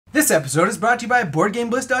This episode is brought to you by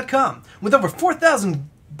BoardGameBliss.com. With over 4,000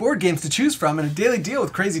 board games to choose from and a daily deal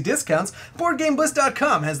with crazy discounts,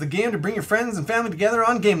 BoardGameBliss.com has the game to bring your friends and family together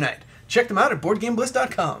on game night. Check them out at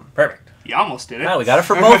BoardGameBliss.com. Perfect. You almost did it. Wow, we got it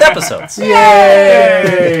for both episodes.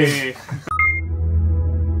 Yay!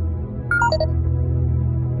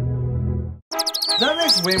 That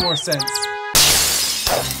makes way more sense.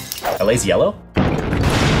 LA's yellow?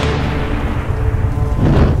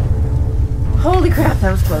 Holy crap,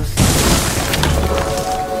 that was close.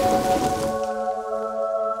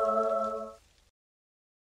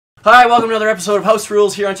 Hi, welcome to another episode of House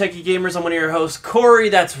Rules here on Techie Gamers. I'm one of your hosts, Cory.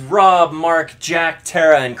 That's Rob, Mark, Jack,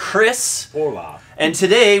 Tara, and Chris. Hola. And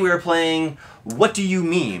today we are playing What Do You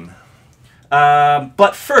Meme?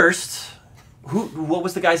 But first, what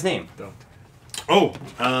was the guy's name?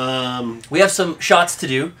 We have some shots to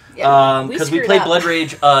do. Yeah, because we played Blood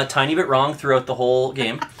Rage a tiny bit wrong throughout the whole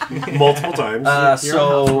game. Multiple times.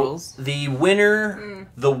 So the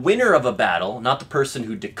winner of a battle, not the person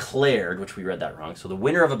who declared, which we read that wrong. So the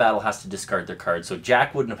winner of a battle has to discard their card. So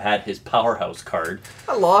Jack wouldn't have had his powerhouse card.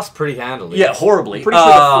 I lost pretty handily. Yeah, horribly. I'm pretty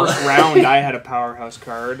sure the first round I had a powerhouse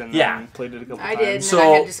card and then played it a couple times. I did, and So, then I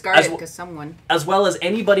had to discard as it well- because someone... As well as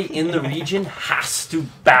anybody in the region has to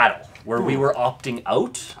battle. Where we were opting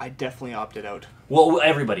out. I definitely opted out. Well,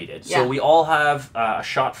 everybody did. Yeah. So we all have a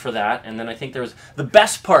shot for that. And then I think there was... The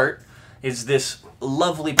best part is this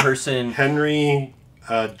lovely person... Henry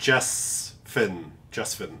Jesfin.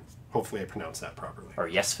 Hopefully I pronounced that properly. Or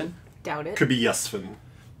Yesfin? Doubt it. Could be Yesfin.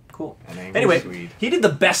 Cool. An angry Anyway, Swede. he did the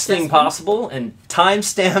best thing possible and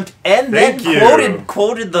time-stamped and Thank you. then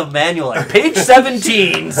quoted the manual. Page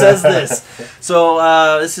 17 says this.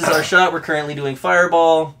 So this is our shot. We're currently doing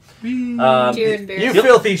Fireball. Cheers, beer. You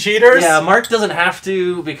filthy cheaters! Yeah, Mark doesn't have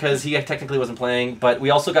to because he technically wasn't playing, but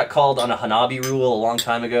we also got called on a Hanabi rule a long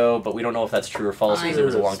time ago, but we don't know if that's true or false because it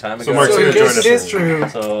was a long time ago. So Mark's So going to in join case us. it is true.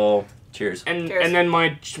 So, cheers. And Cheers. and then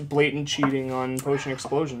my blatant cheating on Potion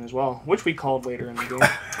Explosion as well, which we called later in the game.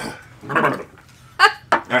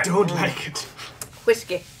 I don't like it.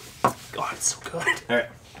 Whiskey. God, it's so good. Alright,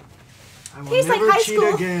 I will Tastes like never high cheat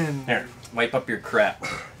school. again. here, wipe up your crap.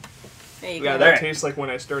 There you Yeah, go. that Alright. tastes like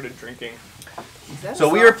when I started drinking. Is that So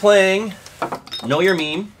a we song? are playing Know Your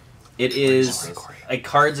Meme. It is a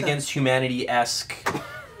Cards Against Humanity-esque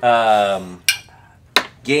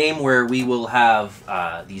game where we will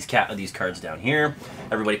have these cards down here.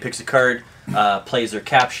 Everybody picks a card, plays their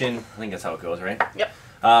caption. I think that's how it goes, right? Yep.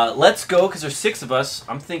 Let's go, because there's 6 of us.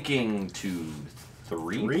 I'm thinking to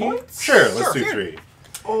 3 points? Sure, let's do 3.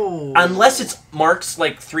 Oh. Unless it's Mark's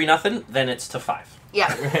like 3-0, then it's to 5.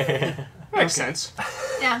 Yeah. Makes sense.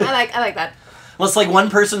 Yeah, I like that. Unless like one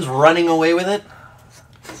person's running away with it.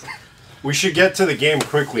 We should get to the game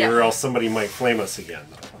quickly Yeah. or else somebody might flame us again.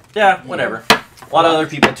 Yeah, whatever. A lot of other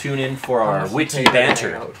people tune in for our witty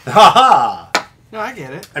banter. Ha ha! No, I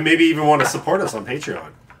get it. And maybe even want to support us on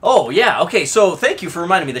Patreon. Oh, yeah. Okay, so thank you for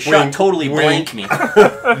reminding me. The shot Wink, totally wink. blanked me.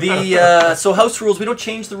 So house rules, we don't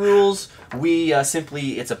change the rules. We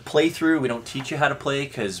simply, it's a playthrough. We don't teach you how to play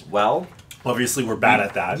because, well... Obviously, we're bad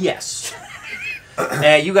at that. Yes.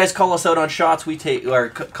 You guys call us out on shots,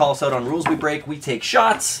 call us out on rules we break. We take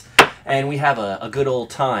shots, and we have a good old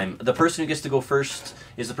time. The person who gets to go first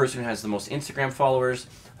is the person who has the most Instagram followers.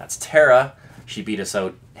 That's Tara. She beat us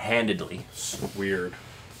out handedly. Weird.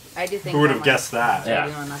 I do think Who would that have might- guessed that? Yeah.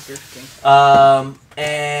 Maybe not your thing.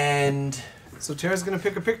 And... So Tara's going to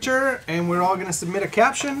pick a picture, and we're all going to submit a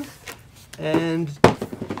caption, and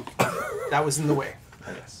that was in the way.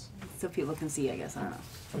 So people can see, I guess. I don't know.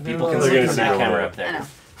 People can They're see gonna from see that the camera whole- up I there. know.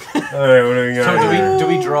 Alright, what are we So gonna do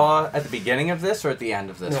we draw at the beginning of this or at the end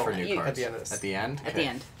of this No, for new you- cards? at the end of this. At the end? At the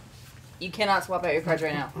end. You cannot swap out your cards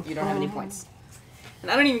right now. You don't have any points. And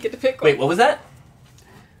I don't even get to pick one. Wait, what was that?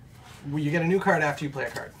 Well, you get a new card after you play a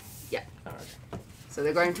card. Yeah. So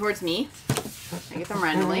they're going towards me. I get them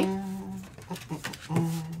randomly.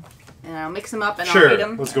 And I'll mix them up and I'll read Sure,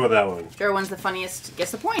 them. let's go with that one. Whichever one's the funniest gets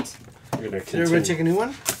the point. We're gonna So everybody take a new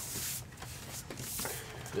one?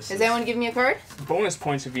 Has anyone given me a card? Bonus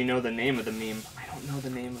points if you know the name of the meme. I don't know the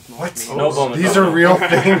name of most What? memes. No bonus. These are real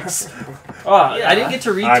things. Oh, I didn't get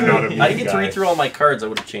to read I'm through. not a I meme didn't get to guy. read through all my cards. I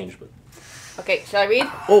would have changed, but Okay, shall I read?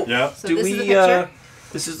 Yeah. So do this we? is a picture.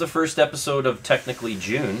 This is the first episode of technically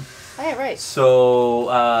June. Oh, yeah, right.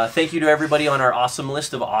 So thank you to everybody on our awesome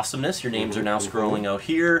list of awesomeness. Your names are now scrolling out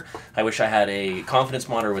here. I wish I had a confidence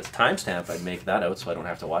monitor with a timestamp. I'd make that out so I don't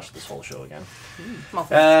have to watch this whole show again.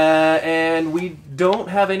 Muffin. And we don't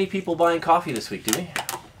have any people buying coffee this week, do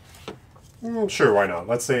we? Sure, why not?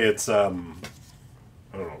 Let's say it's, I don't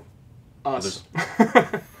know, Us.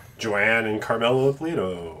 Joanne and Carmelo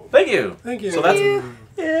Polito. Thank you. Thank you. So that's you.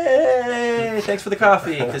 yay. Hey, thanks for the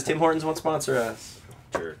coffee, because Tim Hortons won't sponsor us.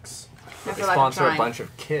 Jerks. I They feel like I'm sponsor a trying. bunch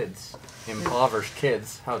of kids. Impoverished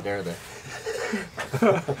kids. How dare they?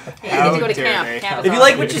 Yeah, you get to go to dare camp. they. Camp is If you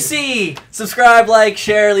like awesome. what you see, subscribe, like,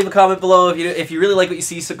 share, leave a comment below. If you really like what you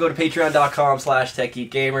see, so go to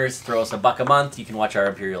patreon.com/techgeekgamers. Throw us $1 a month. You can watch our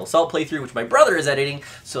Imperial Assault playthrough, which my brother is editing,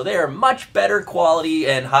 so they are much better quality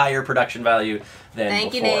and higher production value than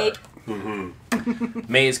Thank you, before. Nate. Mm-hmm.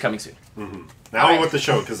 May is coming soon. Mm-hmm. Now on with the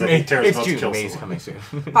show, because I think Tara's It's about to June. kill May's someone. coming soon.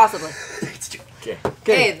 Possibly. It's June. Okay.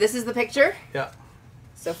 Okay, this is the picture. Yeah.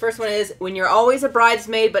 So first one is when you're always a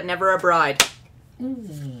bridesmaid but never a bride.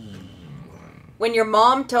 When your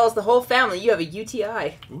mom tells the whole family you have a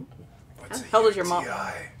UTI. What's How the hell does your mom?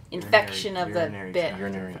 UTI? Infection of the Urinary bit.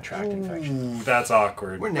 Urinary tract infection. Ooh, that's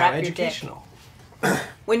awkward. We're now Wrap your dick. educational.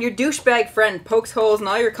 When your douchebag friend pokes holes in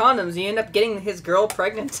all your condoms, you end up getting his girl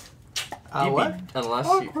pregnant. What? Unless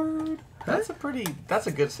you. Awkward. That's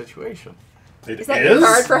a good situation. It Is that your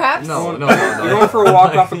card, perhaps? No. You're going for a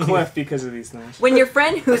walk off a cliff because of these things. When your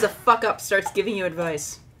friend who's a fuck up starts giving you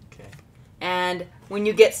advice. Okay. And when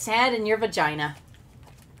you get sand in your vagina.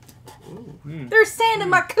 Mm. There's sand in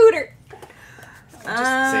my cooter.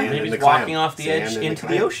 Sand Maybe in he's the walking clam. off the Sand edge in into the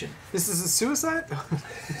clam. ocean. This is a suicide?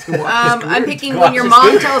 I'm picking Go when off your the mom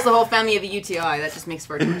scooter. tells the whole family of a UTI. That just makes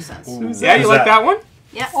far too much sense. Ooh, Yeah, you what like is that one?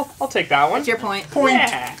 Yeah, I'll take that one. that's your point.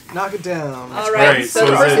 Yeah. Knock it down. All right, Right, so so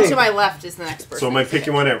the is person it- to my left is the next person. So am I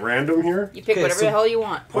picking one at random here? You pick Okay, whatever so- the hell you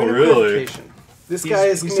want. Point of really? clarification. This guy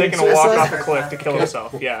is He's committing taking a walk suicide? off a cliff to kill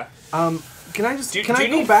himself. Yeah. Can I just Do can you I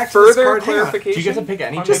go need back to this further card? Hang on. clarification? Do you get to pick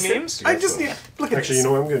any on just the names? I just need look at Actually, this. you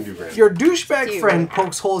know what? I'm going to do random. Your douchebag Do you? friend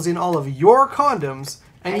pokes holes in all of your condoms,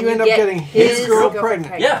 and, And you you end up get getting his his girl girlfriend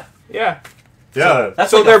pregnant. Yeah. Yeah. Yeah.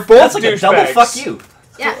 That's So like they're both that's like a double douchebags. fuck you.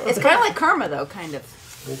 Yeah, it's kind of like karma, though, kind of.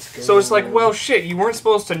 So it's like, well, shit, you weren't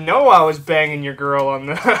supposed to know I was banging your girl on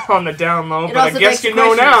the on the down low, It but I also guess begs you the know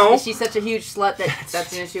question, now. Is she such a huge slut that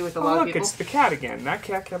that's an issue with a Oh, lot of look, people? it's the cat again. That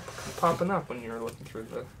cat kept popping up when you were looking through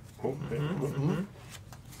the...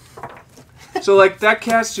 So, like, that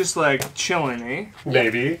cat's just, like, chilling, eh?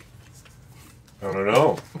 Maybe. I don't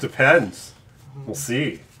know. Depends. We'll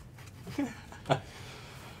see.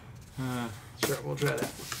 Sure, we'll try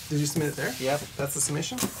that. Did you submit it there? Yep. That's the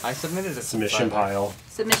submission? I submitted a Submission pile.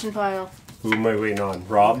 Submission pile. Who am I waiting on?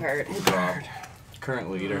 Rob? Card.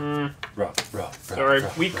 Current leader. Rob. Sorry,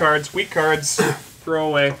 weak cards. Throw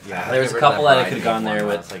away. Yeah. There's a couple that I could have gone there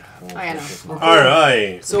with. Like, I know. All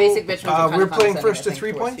right. So Basic bitch ones are kind we're of playing condescending, first I to think,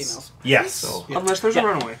 3 towards points. females. Yes. So, Unless there's a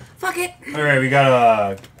runaway. Fuck it. All right, we got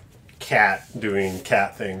a cat doing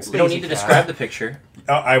cat things. We don't need to describe the picture.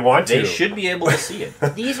 I want to. They should be able to see it.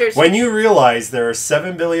 These are When you realize there are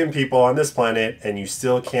 7 billion people on this planet and you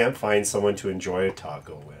still can't find someone to enjoy a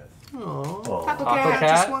taco with. Aww. Taco Taco Cat. cat?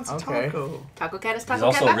 Just wants a Okay. taco. Taco Cat is He's Taco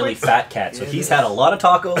also Cat a really backwards. fat cat, so he's had a lot of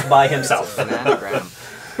tacos by himself. an anagram.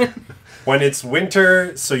 When it's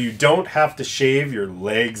winter, so you don't have to shave your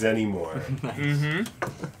legs anymore.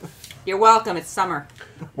 You're welcome. It's summer.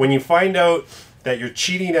 When you find out that your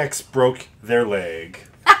cheating ex broke their leg.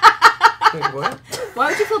 Wait, what? Why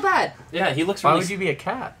would you feel bad? Yeah, he looks Why really. would you be a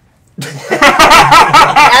cat?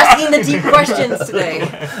 Asking the deep questions today.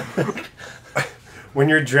 When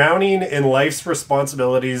you're drowning in life's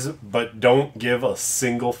responsibilities but don't give a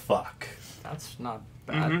single fuck. That's not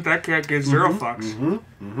bad. That cat gives zero fucks.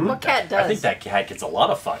 What cat does? I think that cat gets a lot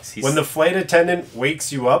of fucks. He's, When the flight attendant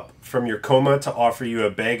wakes you up from your coma to offer you a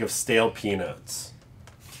bag of stale peanuts.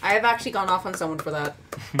 I have actually gone off on someone for that.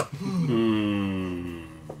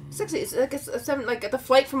 It's like at the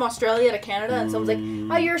flight from Australia to Canada, and someone's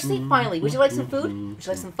like, "Oh, you're asleep finally. Would you like some food? Would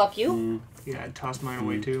you like some fuck you?" Yeah, I tossed mine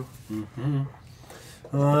away too.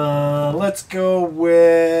 Let's go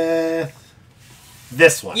with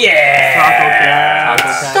this one. yeah,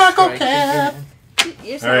 Taco cat. Taco cat.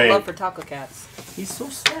 You just All have a right. love for taco cats. he's so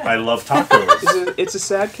sad. I love tacos. It's a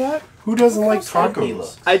sad cat? Who doesn't like sad he tacos?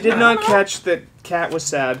 looks. I did not catch that cat was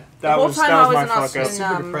sad. The That whole was time I was my in fuck up. Austin,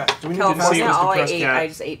 Super depressed. Do we need to California, see this all I depressed ate, cat? I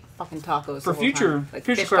just ate fucking tacos. For the whole future time. Like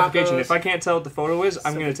future fish clarification, tacos. if I can't tell what the photo is,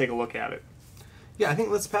 I'm gonna take a look at it. Yeah, I think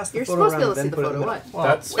let's pass the You're photo supposed to be able around to see and the then put it in photo. the middle. What?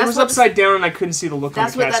 That's It was what upside down and I couldn't see the look on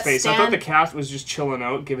that's the what cat's that face. I thought stand- the cat was just chilling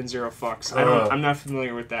out, giving zero fucks. I'm not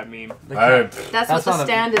familiar with that meme. That's what the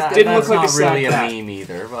stand is good Didn't for. look like a That's not really sad cat. a meme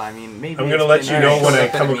either, but I mean, maybe I'm gonna it's let been you know when I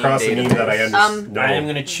up in come a across a meme that I database. understand. I am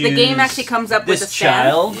gonna choose. The game actually comes up with this a stand.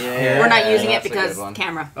 child. Yeah, We're not using it that's a because good one.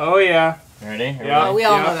 camera. Oh yeah. Ready? Yeah. Oh, we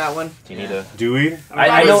all yeah. know that one. Do you need a? Do we?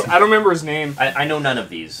 I know. I don't remember his name. I know none of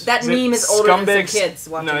these. That Is it meme is older than Scumbag some kids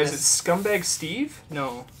watching No, is it this. Scumbag Steve?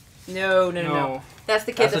 No. No. That's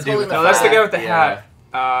the kid That's that's the dude holding with the No, that's the flag. guy with the Yeah. hat.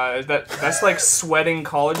 That's like sweating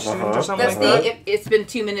college students or something That's like that. it's been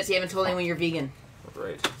 2 minutes. You haven't told anyone you're vegan.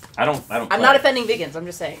 Right. I don't. I'm play. not offending vegans. I'm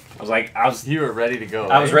just saying. I was. You were ready to go.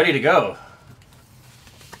 I was ready to go.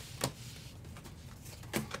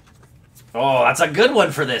 Oh, that's a good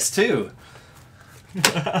one for this too.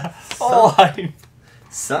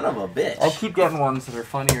 Son of a bitch. I'll keep getting ones that are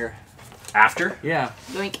funnier. After, Yeah.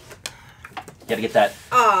 Doink. gotta get that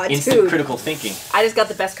Ah, instant dude. critical thinking. I just got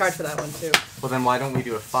the best card for that one too. Well, then why don't we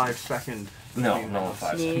do a 5-second? No, thing no, now?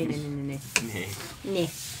 5 Nah, seconds. Nah. Nah.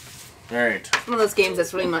 All right. It's one of those games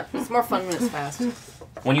that's really much. It's more fun when it's fast.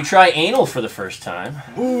 When you try anal for the first time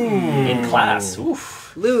in class,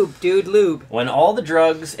 oof. Lube, dude, lube. When all the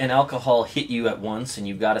drugs and alcohol hit you at once, and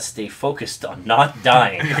you gotta stay focused on not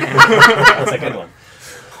dying. That's a good one.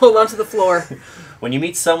 Hold on to the floor. When you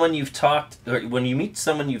meet someone you've stalked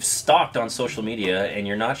on social media, and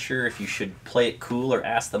you're not sure if you should play it cool or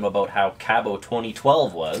ask them about how Cabo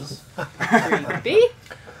 2012 was. Creepy.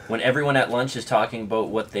 When everyone at lunch is talking about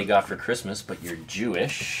what they got for Christmas, but you're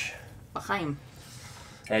Jewish. L'chaim.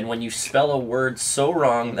 And when you spell a word so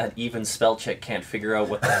wrong that even spell check can't figure out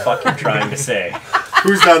what the fuck you're trying to say.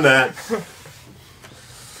 Who's done that?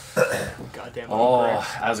 Goddamn. Oh,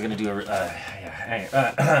 autocorrect. I was gonna do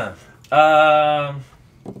a.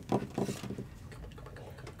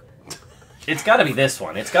 It's gotta be this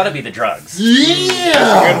one. It's gotta be the drugs.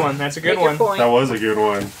 That's a good one. That's a good Make your one. point. That was a good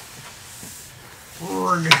one.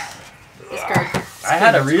 This card. I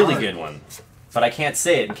had a really good one, but I can't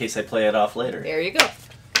say it in case I play it off later. There you go.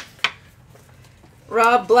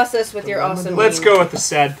 Rob, bless us with your awesome. Let's meme. go with the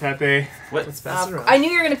sad Pepe. What? Let's pass it around. I knew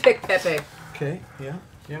you were gonna pick Pepe. Okay, yeah.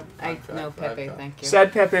 I know Pepe. Thank you.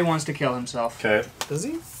 Sad Pepe wants to kill himself. Okay. Does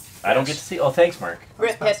he? I don't get to see. Oh, thanks, Mark.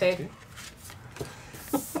 Rip Pepe.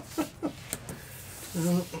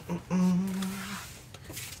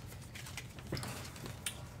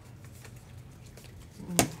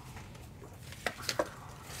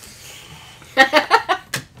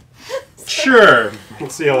 Sure.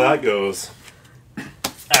 Let's see how that goes.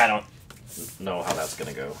 I don't know how that's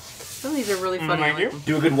gonna go. Some of these are really funny. Thank I you. like them.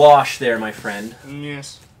 Do a good wash there, my friend.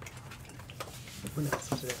 Yes. What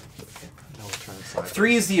else is there?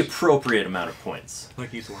 3 is the appropriate amount of points. Like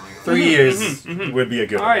he's lying. 3 years would be a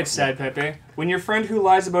good All one. right, sad Pepe. When your friend who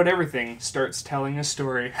lies about everything starts telling a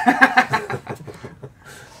story.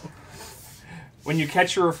 When you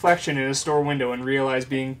catch your reflection in a store window and realize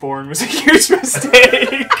being born was a huge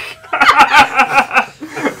mistake.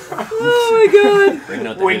 Oh my god. Bringing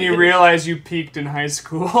out the When heavy you hitters. realize you peaked in high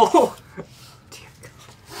school.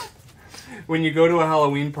 When you go to a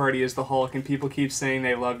Halloween party as the Hulk and people keep saying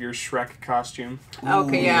they love your Shrek costume.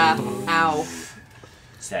 Okay, yeah. Ow.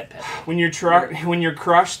 Sad pet. When your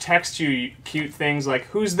crush texts you cute things like,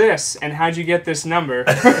 "Who's this?" and "How'd you get this number?"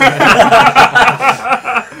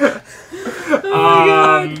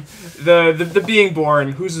 The being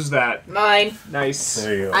born. Whose is that? Mine. Nice.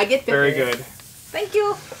 There you go. I get Pepe. Very good. Thank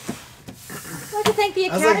you. I'd like to thank the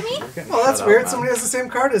I was like, Academy. well, that's Shut up, weird. man. Somebody has the same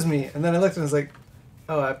card as me. And then I looked and was like,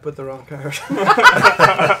 oh, I put the wrong card.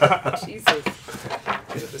 Jesus.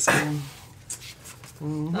 Good at this game.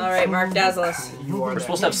 All right, Mark, dazzle us. We're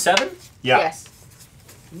supposed to have 7? Yeah. Yes.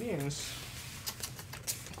 Yes.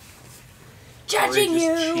 Judging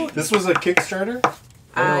you. This was a Kickstarter?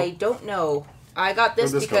 I don't know. I got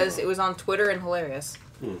this Where'd this come because from? it was on Twitter and hilarious.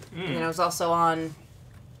 And then I was also on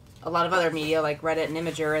a lot of other media like Reddit and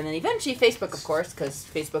Imager, and then eventually Facebook, of course, because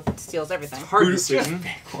Facebook steals everything. Hard decision.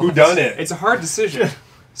 Who done it? It's a hard decision.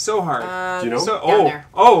 So hard. Do you know? So down there.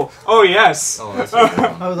 oh yes. Oh, that's a good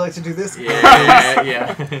one. I would like to do this.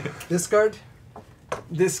 Yeah. This card.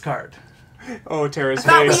 This card. Oh, Tara's I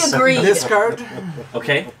thought face. we agreed. This card.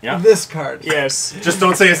 Okay, yeah. This card. Yes. Just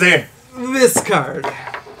don't say his name. This card.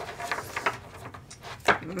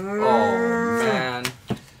 Oh, man.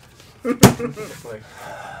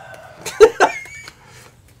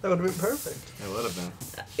 That would have been perfect. It would have been.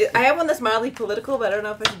 I have one that's mildly political, but I don't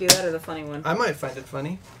know if I should do that or the funny one. I might find it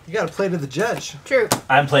funny. You gotta play to the judge. True.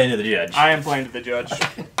 I'm playing to the judge. I am playing to the judge.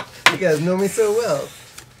 You guys know me so well.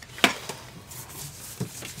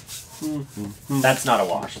 That's not a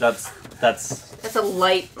wash. That's That's a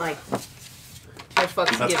light, like, I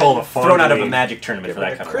fucking That's give called it. a fun thrown out of a name. magic tournament for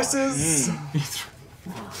that kind of wash. Chris's.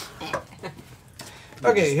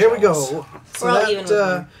 Okay, here we go. So We're all even with that,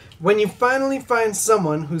 them. when you finally find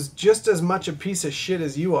someone who's just as much a piece of shit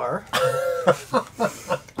as you are,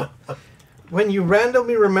 when you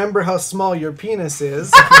randomly remember how small your penis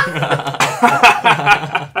is,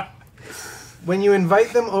 when you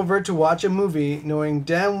invite them over to watch a movie knowing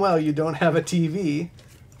damn well you don't have a TV,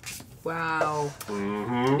 Wow.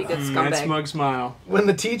 Mm-hmm. Be a good That scumbag. smug smile. When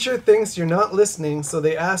the teacher thinks you're not listening, so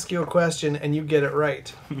they ask you a question and you get it right.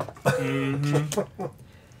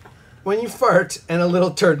 When you fart and a little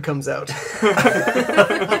turd comes out.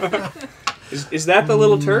 Is that the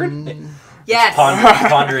little turd? Yes.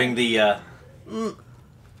 Pondering the.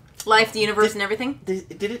 Life, the universe, and everything.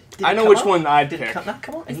 Did it I know which one I'd pick.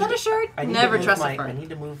 Come on. Is that a shard? I need Never to move trust my- a fart. I need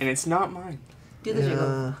to move. And it's not mine. Do the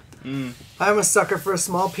jiggle. I'm a sucker for a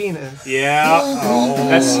small penis. Yeah.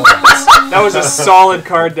 That was a solid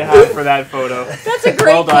card to have for that photo. That's a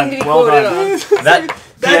great Well done, thing to be well quoted done. on.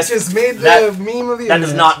 That yes, just made the that- meme of the That internet.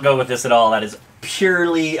 does not go with this at all. That is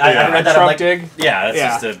purely. I Yeah. read that. I'm Trump like, dig? yeah, that's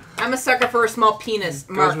Yeah. just a. I'm a sucker for a small penis.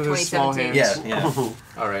 Mark with his small 2017. hands.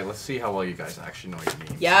 Yeah. All right, let's see how well you guys actually know your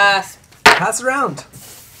names. Yes. Pass around.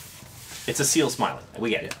 It's a seal smiling.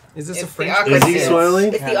 We get it. Is this a It's the French? awkward Is he seal.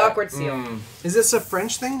 smiling? It's the awkward seal. Is this a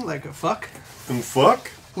French thing? Like a fuck? And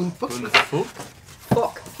fuck? Un fuck?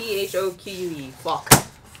 Fuck. P-H-O-Q-U-E. Fuck.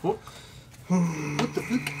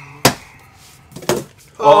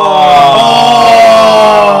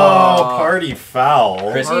 Oh, party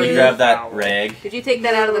foul. Chris, can you grab that rag? Did you take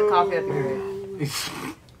that out of the coffee up here?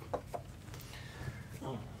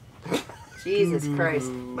 Jesus Christ.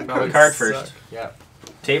 My Card Card first. Yeah.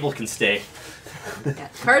 Table can stay. Yeah.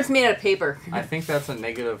 Cards made out of paper. I think that's a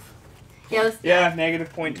negative. Yeah, let's, Yeah,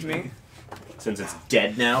 negative point to me. Since it's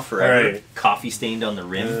dead now forever. Alright. Coffee stained on the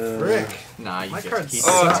rim. Frick. Nah, you My get to card's keep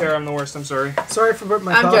Oh, Suck. Tara, I'm the worst. I'm sorry. Sorry for burping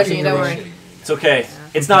my I'm coffee. judging you, don't everyone. worry. It's okay.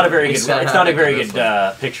 It's not a very good. We said It's how not a to very do this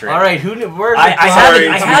good picture. All right, where's I the have it.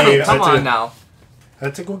 I Sorry, have Tony. it. Come Had to- on now.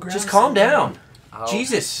 Had to go grab Just calm down. I'll-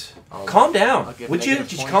 Jesus. I'll- Calm down. I'll give Would you? negative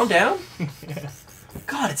Just points. calm down.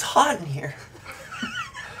 God, it's hot in here.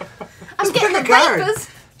 I'm getting the pick a card. breakfast.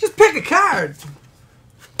 Just pick a card.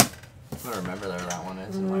 I don't remember where that one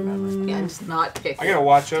is in my memory. Yeah, I'm just not picking. I gotta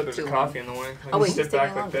watch out. There's a Too coffee in the way. I Oh, can wait, sit he's back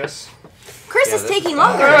taking like longer. this. Chris Yeah, is this- taking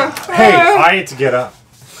longer. Hey, I had to get up.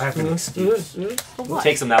 I have an excuse. It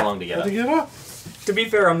takes them that long to get I had up. to get up. To be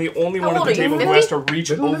fair, I'm the only How one at old the are you, table who 50? has to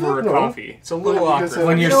reach No, over a no. coffee. It's a little Well, you guys awkward.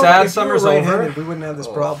 When You your know, sad if you were summer's over, right-handed, we wouldn't have this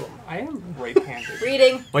problem. I am right-handed.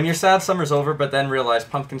 Reading. when your sad summer's over, but then realize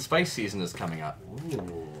pumpkin spice season is coming up.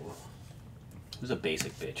 Who's a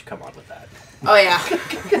basic bitch? Come on with that. Oh, yeah.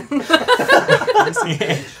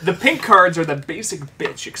 The pink cards are the basic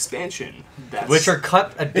bitch expansion. That's Which are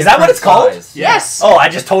cut a Is that what it's called? size. yes. Oh, I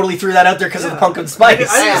just totally threw that out there because of the pumpkin spice.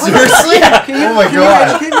 Seriously? Can you, Oh my can you God.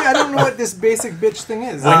 educate me? I don't know what this basic bitch thing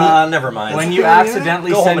is. Never mind. When you Yeah. accidentally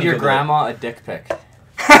Go home send and your Google it. grandma a dick pic.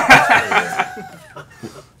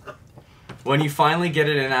 When you finally get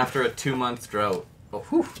it in after a 2-month drought. Oh,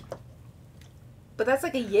 whew. But that's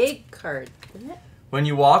like a yay card, isn't it? When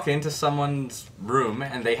you walk into someone's room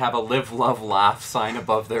and they have a live, love, laugh sign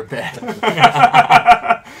above their bed.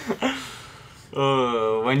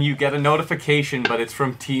 When you get a notification, but it's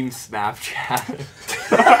from Team Snapchat.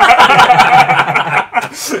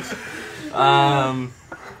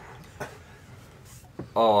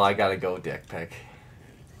 Oh, I gotta go dick pic.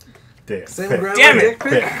 Dick. Same pick, grandma Damn it. dick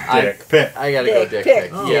pic? Dick. Pick. I gotta go Dick dick pic.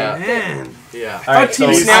 pic. Oh, Yeah, man. yeah. All right,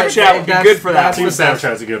 Team so Snapchat would be that's- good for that. that's Team what that's-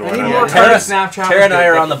 Snapchat's a good I one. need I more like cards. that. Snapchat. Tara and I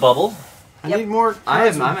are on the bubble. I need more I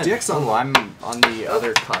cards am. I'm with dicks on them. I'm on the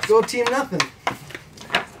other cusp. Go team nothing.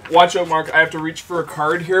 Watch out, Mark. I have to reach for a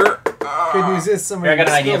card here. Good news is Here, somebody I got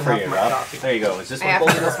an idea spilled for half you, my Rob. coffee. There you go. Is this I one have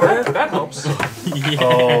cold to do enough this for one. you? That helps.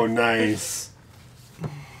 Oh, nice.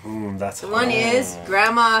 That's The one hot. is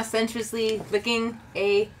Grandma sensuously licking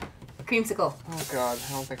a creamsicle. Oh god,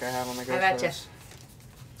 I don't think I have one that I goes betcha.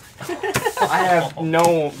 for this. I have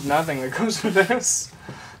nothing that goes with this.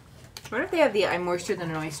 I wonder if they have the I'm moister than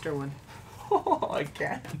an oyster one. Oh, I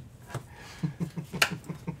can't.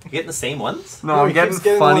 You getting the same ones? No, No, I'm he getting keeps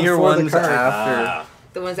getting one funnier for the ones card. after. Ah,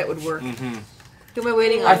 The ones that would work. Mhm. Who am I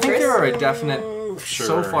waiting on? I think Chris? there are a definite. Sure.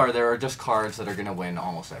 So far, there are just cards that are gonna win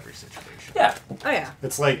almost every situation. yeah. Oh, yeah.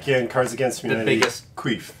 It's like in Cards Against Humanity. biggest-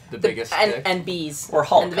 Queef. The biggest and, dick, and bees. Or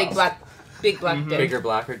Hulk And the big house. black dick. bigger,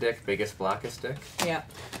 blacker dick, biggest, blackest dick. Yeah.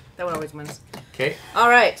 That one always wins. Okay. All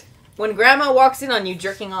right. When Grandma walks in on you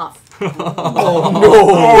jerking off.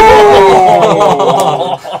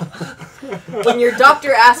 When your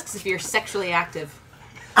doctor asks if you're sexually active.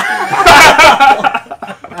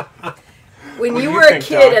 When you do you were a think,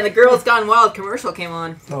 kid Doc? and the Girls Gone Wild commercial came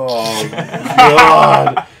on. Oh,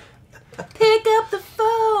 God. Pick up the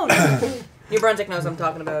phone. New Brunswick knows what I'm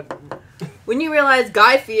talking about. When you realize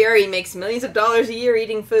Guy Fieri makes millions of dollars a year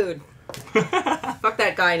eating food. Fuck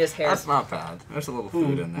that guy and his hair. That's not bad. There's a little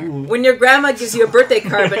food in there. When your grandma gives you a birthday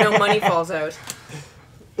card but no money falls out.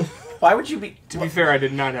 Why would you be? To be fair, I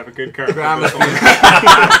did not have a good card. Grandma,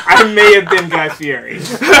 I may have been Guy Fieri.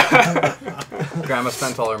 Grandma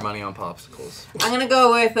spent all her money on popsicles. I'm gonna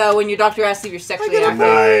go with when your doctor asks if you're sexually active.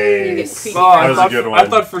 You get Nice. squeaky Oh, That was a good one. I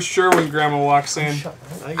thought for sure when Grandma walks in.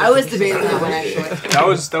 I was debating that one actually.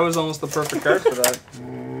 That was almost the perfect card for that.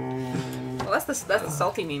 Well, that's the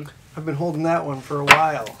salty meme. I've been holding that one for a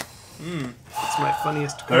while. It's my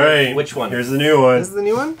funniest All card. right. Which one? Here's the new one. This is the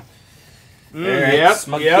new one? Alright, Yep,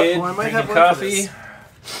 smug yep. kid, Oh, I might drinking have one for coffee.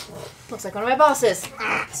 this. Looks like one of my bosses.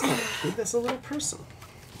 Make this a little personal.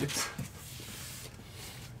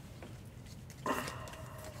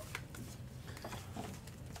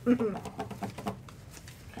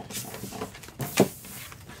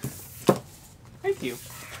 Thank you.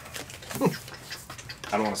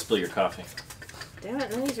 I don't want to spill your coffee. Damn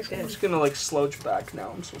it, none of these are I'm good. just gonna like slouch back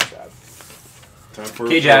now. I'm so sad. Time for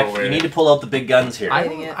Okay, a Jack, throwaway. you need to pull out the big guns here.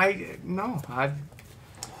 Hitting it. I'm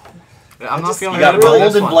not feeling You got good about Gold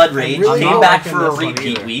this and one. Blood Rage. really Came not back liking for a this one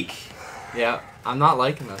repeat either. week. Yeah, I'm not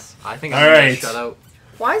liking this. I think I'm All gonna right. shut out.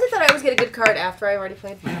 Why is it that I always get a good card after I've already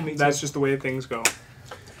played? That's just the way things go.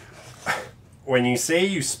 When you say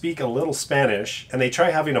you speak a little Spanish and they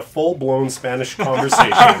try having a full-blown Spanish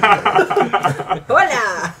conversation.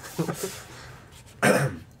 Hola!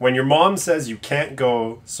 When your mom says you can't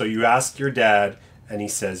go, so you ask your dad and he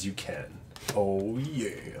says you can. Oh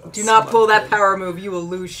yeah. Do not pull that power move. You will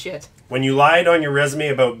lose shit. When you lied on your resume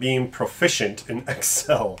about being proficient in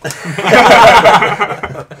Excel.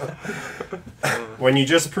 When you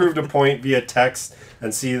just proved a point via text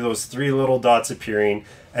and see those 3 little dots appearing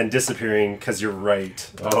and disappearing because you're right.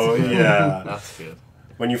 Oh yeah. That's good.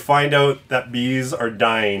 When you find out that bees are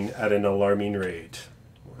dying at an alarming rate.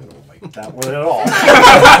 I don't like that one at all. I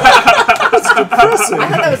thought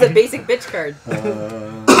that was a basic bitch card.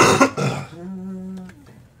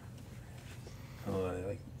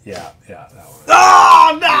 Yeah, that one.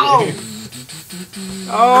 Oh, no!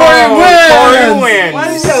 Oh, Cory wins! Cory wins! Why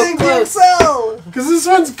did you So think close. Excel? Because this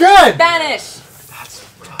one's good! Spanish!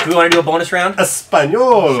 Do we want to do a bonus round?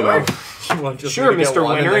 Espanol! Sure, Mr.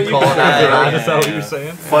 Winner, you Call it can out. Yeah, Is that what yeah. you're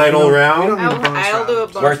saying? Final round? I'll do a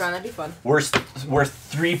bonus Worth- round. That'd be fun. Worth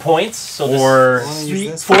 3 points. So this Or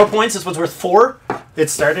use 4 points. This one's worth 4. it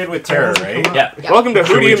started with terror, right? Yeah. Yeah. Welcome to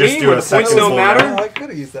Should Who Do we You just Mean, do where a the points second don't full matter. round? I could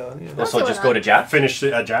have used that one. Yeah. So just go to Jack, Finish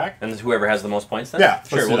a Jack? and whoever has the most points then? Yeah,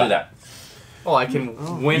 Sure, let's we'll do do that. Oh, I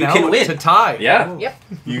can win You out can win. to tie. Yeah. Yep.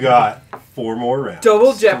 You got 4 more rounds.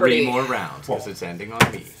 Double 3 Jeopardy. more rounds because it's ending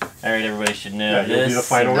on me. Alright, everybody should know Yeah, you'll this. be the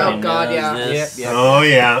final Everybody round. Oh, God, knows yeah. this. Yep. Oh,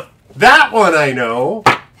 yeah. That one I know.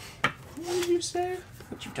 What did you say?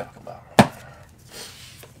 What you talking about?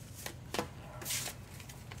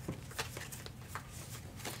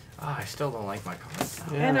 I still don't like my cards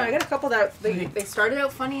now. Yeah, no, I got a couple that they started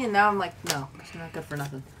out funny and now I'm like, no, it's not good for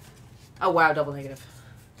nothing. Oh wow, double negative.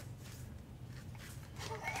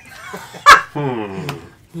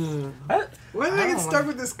 Why did I get stuck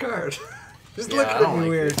with this card? Just Yeah, look I at don't me like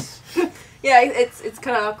weird. this. Yeah, it's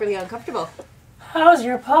kind of awkwardly uncomfortable. How's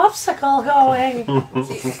your popsicle going?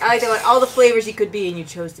 See, I like that one. All the flavors you could be, and you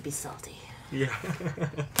chose to be salty. Yeah.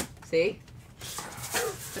 See?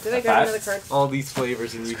 But did I grab another card? All these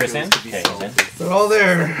flavors and you Chris chose in? to be Okay, salty. he's in. They're all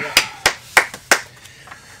there.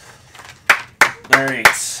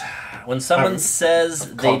 Alright. When someone says they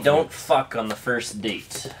confident. don't fuck on the first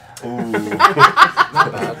date. Ooh. I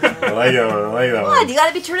like that one. I like that What? one. You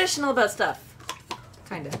gotta be traditional about stuff.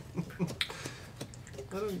 Kinda.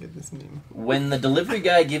 I don't get this meme. When the delivery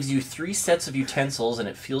guy gives you 3 sets of utensils and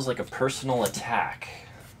it feels like a personal attack.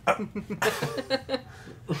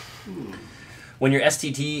 When your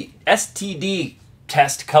STD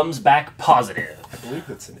test comes back positive. I believe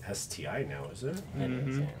it's an STI now, is it?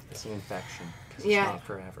 It's an infection. 'cause Yeah. It's not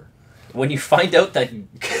forever. When you find out that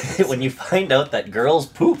girls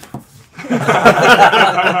poop.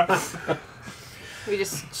 We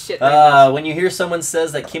just shit. Wow, When you hear someone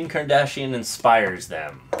says that Kim Kardashian inspires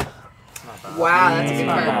them. that's a good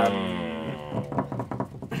card.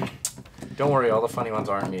 Don't worry, all the funny ones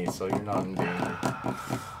aren't me, so you're not in danger.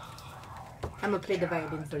 I'm gonna play the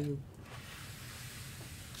violin for you.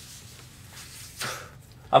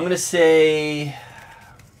 I'm gonna say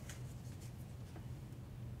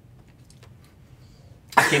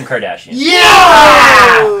Kim Kardashian.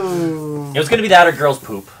 Yeah! It was gonna be that or girls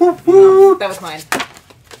poop. That was mine.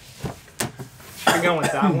 Are you going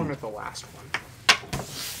with that one or the last one?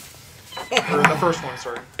 Or the first one,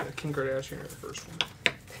 sorry. Kim Kardashian or the first one?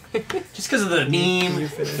 Just because of the meme.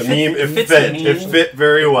 The meme, it Fits fit. the It meme. fit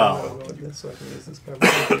very well. So I can use this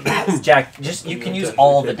card. Jack, you can use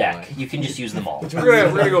all of the deck. You can just use them all. We're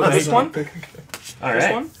gonna go with this one? All This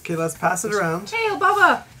right. one? Okay, let's pass it around. Hey,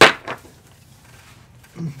 Obama!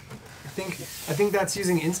 I think that's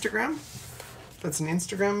using Instagram. That's an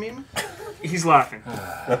Instagram meme. He's laughing.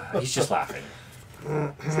 He's just laughing.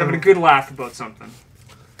 He's having a good laugh about something.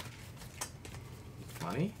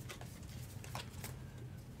 Funny?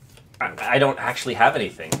 I don't actually have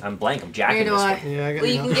anything. I'm blank. I'm jacking Neither this do I. one. Yeah, I got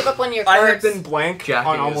Well, you can give up one of your I have cards. been blank Jackie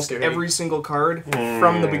on is almost dirty. every single card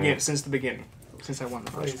from the beginning, since the beginning, since I won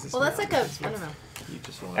the first one. Well, that's like a, I don't know. You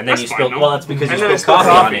just want And then That's you fine, spilled. no? Well, that's because you And then I spilled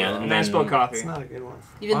spilled coffee on coffee. it. And then I spilled coffee. It's not a good one.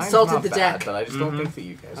 You've Mine's insulted not the bad, deck. but I just don't think that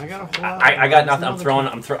you guys. I got a whole lot. I got nothing. I'm throwing.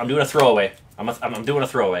 I'm doing a throwaway. I'm doing a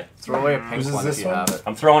throwaway. Throw away a pink This is one this if you one? have it.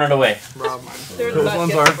 I'm throwing it away. Rob. They're the Those best ones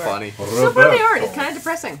gift aren't ever. funny. So far they aren't. It's kind of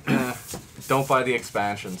depressing. Don't buy the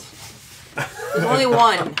expansions. There's only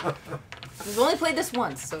one. We've only played this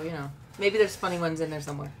once, so you know. Maybe there's funny ones in there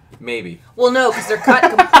somewhere. Maybe. Well, no, because they're cut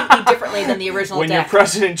completely differently than the original When your deck.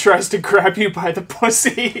 president tries to grab you by the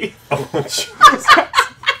pussy. But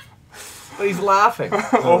he's laughing.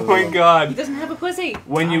 Oh my He god. doesn't have a pussy.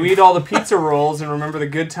 When you eat all the pizza rolls and remember the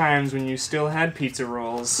good times when you still had pizza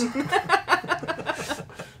rolls.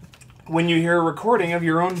 When you hear a recording of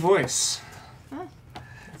your own voice.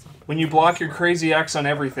 When you block your crazy ex on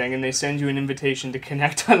everything and they send you an invitation to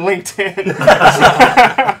connect on LinkedIn.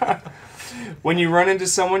 When you run into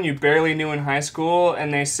someone you barely knew in high school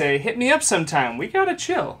and they say, "Hit me up sometime, we gotta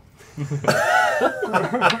chill."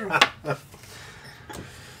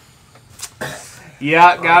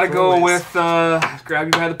 Yeah, gotta go with grab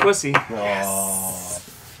you by the pussy. Talking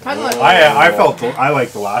about I like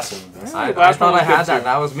the last one. I Last thought one I was had good, that. too.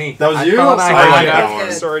 That was me. That was I you? thought I I had like that. that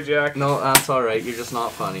one. Sorry, Jack. No, that's alright. You're just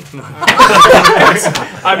not funny.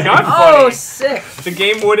 I'm not Oh, funny. sick. The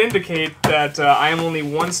game would indicate that I am only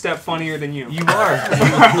one step funnier than you. You are.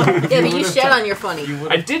 Yeah, but you shed on your funny.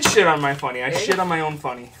 I did shit on my funny. I shit on my own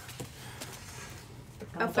funny.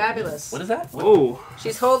 How fabulous. What is that? What? Ooh.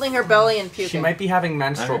 She's holding her belly and puking. She might be having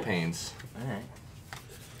menstrual Alright. pains. Alright.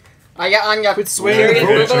 I got on your Quit swaying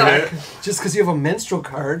period. the Yeah. Just because you have a menstrual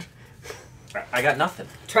card. I got nothing.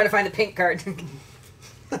 Trying to find the pink card.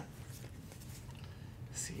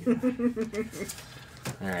 See.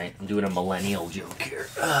 All right, I'm doing a millennial joke here.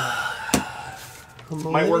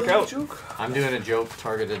 Might work out. Joke? I'm doing a joke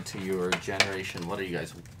targeted to your generation. What are you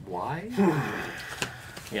guys? Why?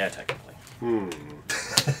 Yeah, technically.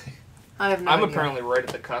 I have no I'm idea. apparently right at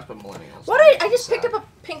the cusp of millennials. What? I just picked up a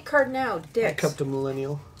pink card now. I Dicks. cupped a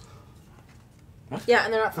millennial. Yeah,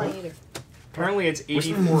 and they're not funny either. Apparently it's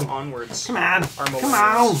 84 onwards. Come on. Are Come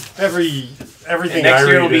millennials. on. Everything And next I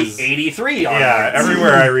year read will be is 83 on yeah.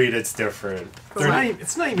 Everywhere I read, it's different.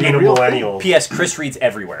 It's not even Being a a real millennial. P.S. Chris reads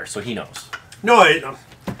everywhere, so he knows. No,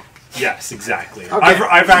 yes, exactly. Okay.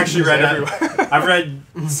 I've actually read I've read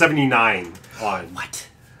 79 on. What?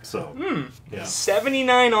 So yeah.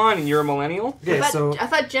 79 on and you're a millennial? Okay, so I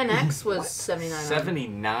thought Gen X was 79. on.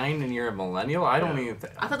 79 and you're a millennial? I don't even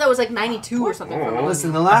think. I thought that was like 92 or something. for millennial.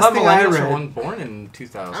 listen, the I last thought thing I millennials were read. one born in I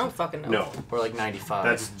 2000 don't fucking know. No, or like 95.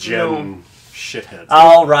 that's Gen shitheads.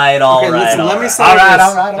 All right, all Okay, right. listen, all let me right. say All right, this.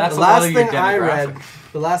 all right. That's The a lot last of your thing I read,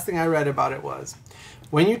 demographic. the last thing I read about it was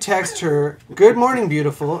when you text her, "Good morning,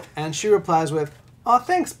 beautiful," and she replies with, "Oh,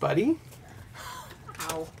 thanks, buddy."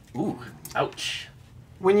 Ow. Ooh, ouch.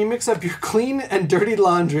 When you mix up your clean and dirty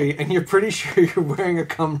laundry and you're pretty sure you're wearing a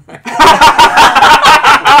cum rag.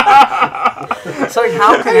 So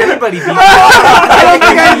how can anybody be? I don't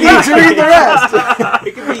think I need to read the rest.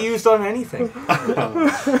 It can be used on anything.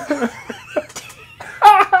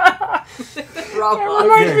 Bravo.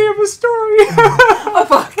 Reminds me of a story. Oh,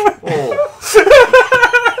 fuck.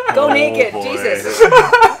 Oh, Go naked. boy. Jesus.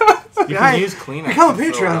 you Hi. can use Kleenex. Become a and throw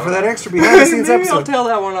it Patreon out. for that extra behind the scenes Maybe I'll episode. tell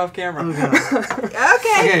that one off camera.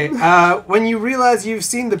 Okay. Okay, when you realize you've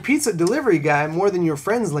seen the pizza delivery guy more than your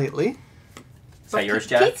friends lately. Is that yours,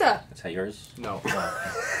 Jack? Pizza. Is that yours? No.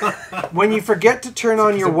 When you forget to turn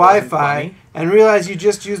on your it wasn't Wi-Fi funny. and realize you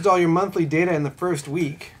just used all your monthly data in the first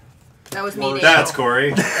week. That was me. That's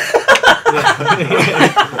Cory.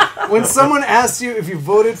 When someone asks you if you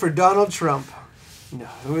voted for Donald Trump. No,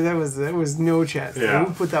 that was no chance. Yeah.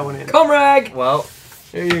 Who put that one in? Comrade. Well,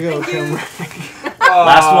 There you go. Cameron.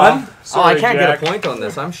 Last one? Sorry, I can't Jack. get a point on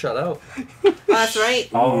this. I'm shut out. That's right.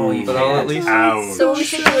 Oh, you But I'll at can't. least. Ouch. So what we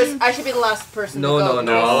should do is I should be the last person No, to go. no,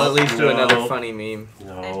 no. I'll at least do No. another funny meme.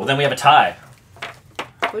 Well, No. then we have a tie.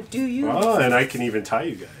 What do you? Oh, and I can even tie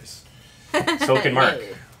you guys. So can Mark.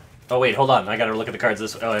 Oh, wait, hold on. I gotta look at the cards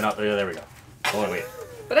this way. Oh, no, there we go. Oh, wait.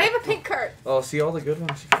 But I have a pink card. Oh, see all the good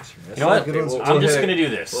ones you guys missed. You know what? good ones. I'm just gonna do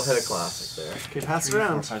this. We'll hit a classic there. Okay, pass it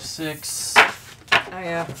around. 5, 6. Oh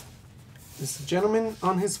yeah. This gentleman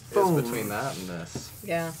on his It's phone. between that and this.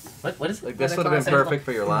 Yeah. What is it? Like this Another would have been classic. perfect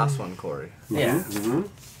for your last one, Cory. Yeah. Mm-hmm.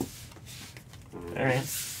 Alright.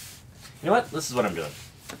 You know what? This is what I'm doing.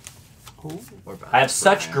 We're back. I have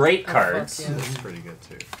such great Oh, cards. fuck yeah. That's pretty good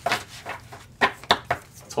too.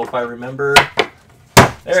 Let's hope I remember.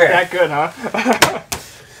 It's There. that good, huh?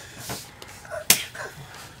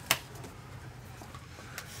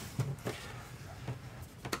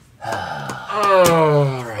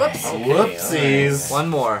 Alright. Whoops. Whoopsies. One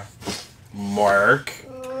more. Mark.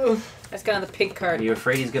 That's kind of the pink Are card. you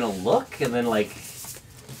afraid he's gonna look and then like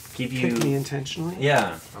give you? Pick me intentionally.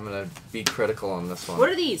 Yeah. I'm gonna be critical on this one. What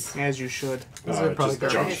are these? As you should. Those are probably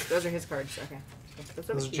just garbage. Those are his cards. Okay.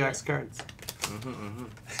 Those are Jack's cards.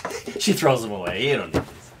 She throws them away. You don't need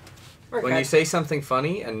these. We're When you good. say something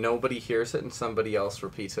funny and nobody hears it and somebody else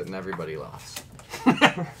repeats it and everybody laughs.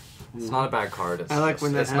 It's not a bad card. It's I like just-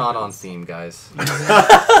 when that It's not on happens. theme, guys. It's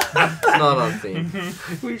not on theme.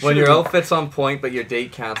 When your outfit's on point but your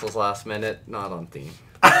date cancels last minute, not on theme.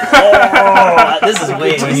 Oh, this is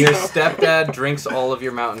way. When your stepdad drinks all of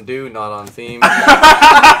your Mountain Dew, not on theme.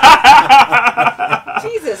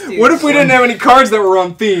 Jesus, dude. What if we didn't have any cards that were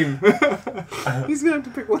on theme? He's gonna have to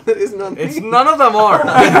pick one that isn't on It's me. none of them are.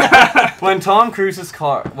 When Tom Cruise's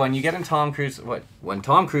car, when you get in Tom Cruise, when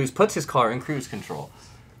Tom Cruise puts his car in cruise control.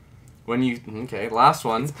 When you last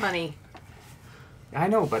one. It's punny. I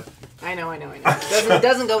know, but I know.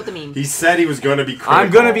 Doesn't go with the meme. He said he was going to be critical. I'm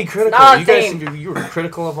gonna be critical. Not You guys, theme. you were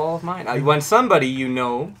critical of all of mine. When somebody you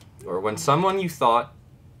know, or when someone you thought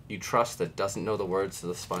you trusted doesn't know the words to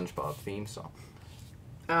the SpongeBob theme song.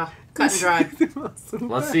 Cut and dry.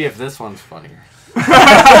 Let's see if this one's funnier. It's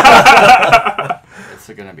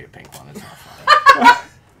gonna be a pink one. It's not funny.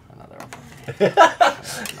 Another one.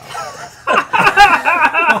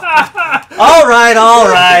 All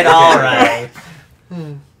right.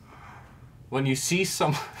 When you see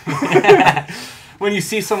some, when you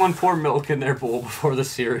see someone pour milk in their bowl before the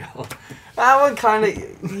cereal, that one kind of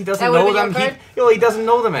he doesn't That would've know been them. your card? He doesn't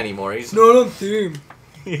know them anymore. He's Not on theme.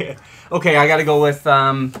 yeah. Okay, I gotta go with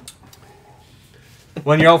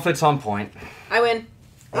when your outfit's on point. I win.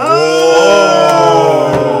 Oh!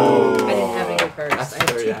 I didn't have any good cards. That's I had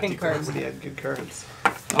very two active. pink cards. Somebody had good cards.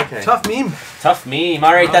 Okay. Tough meme. Tough meme.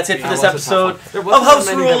 All right, that's it for this episode of House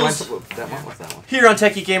Rules. That went with that one. Here on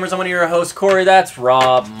Tech Geek Gamers, I'm one of your hosts, Cory. That's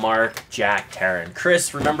Rob, Mark, Jack, Taryn,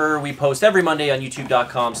 Chris. Remember, we post every Monday on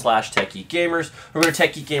youtube.com/techgeekgamers. Or go to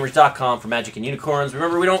techgeekgamers.com for magic and unicorns.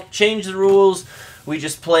 Remember, we don't change the rules. We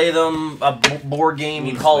just play them, a board game.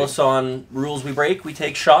 You call us on rules we break. We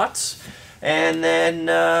take shots. And then,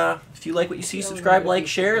 if you like what you see, subscribe, like,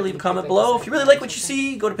 share, leave a comment below. If you really like what you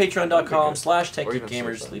see, go to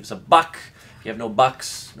patreon.com/techgeekgamers. Leave us a buck. If you have no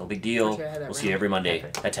bucks, no big deal. We'll see you every Monday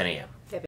at 10 a.m.